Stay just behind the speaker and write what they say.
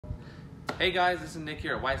Hey guys, this is Nick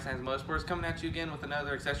here at White Sands Motorsports coming at you again with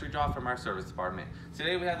another accessory job from our service department.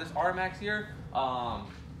 Today we have this RMax here.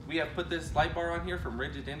 We have put this light bar on here from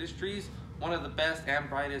Rigid Industries, one of the best and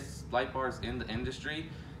brightest light bars in the industry.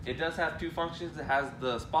 It does have two functions. It has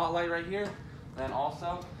the spotlight right here, and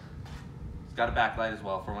also it's got a backlight as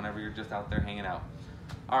well for whenever you're just out there hanging out.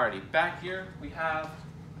 Alrighty, back here we have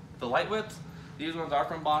the light whips. These ones are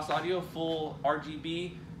from Boss Audio, full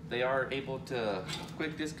RGB. They are able to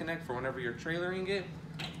quick disconnect for whenever you're trailering it.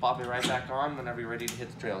 Pop it right back on whenever you're ready to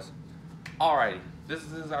hit the trails. Alrighty, this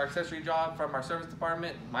is our accessory job from our service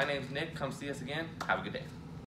department. My name's Nick. Come see us again. Have a good day.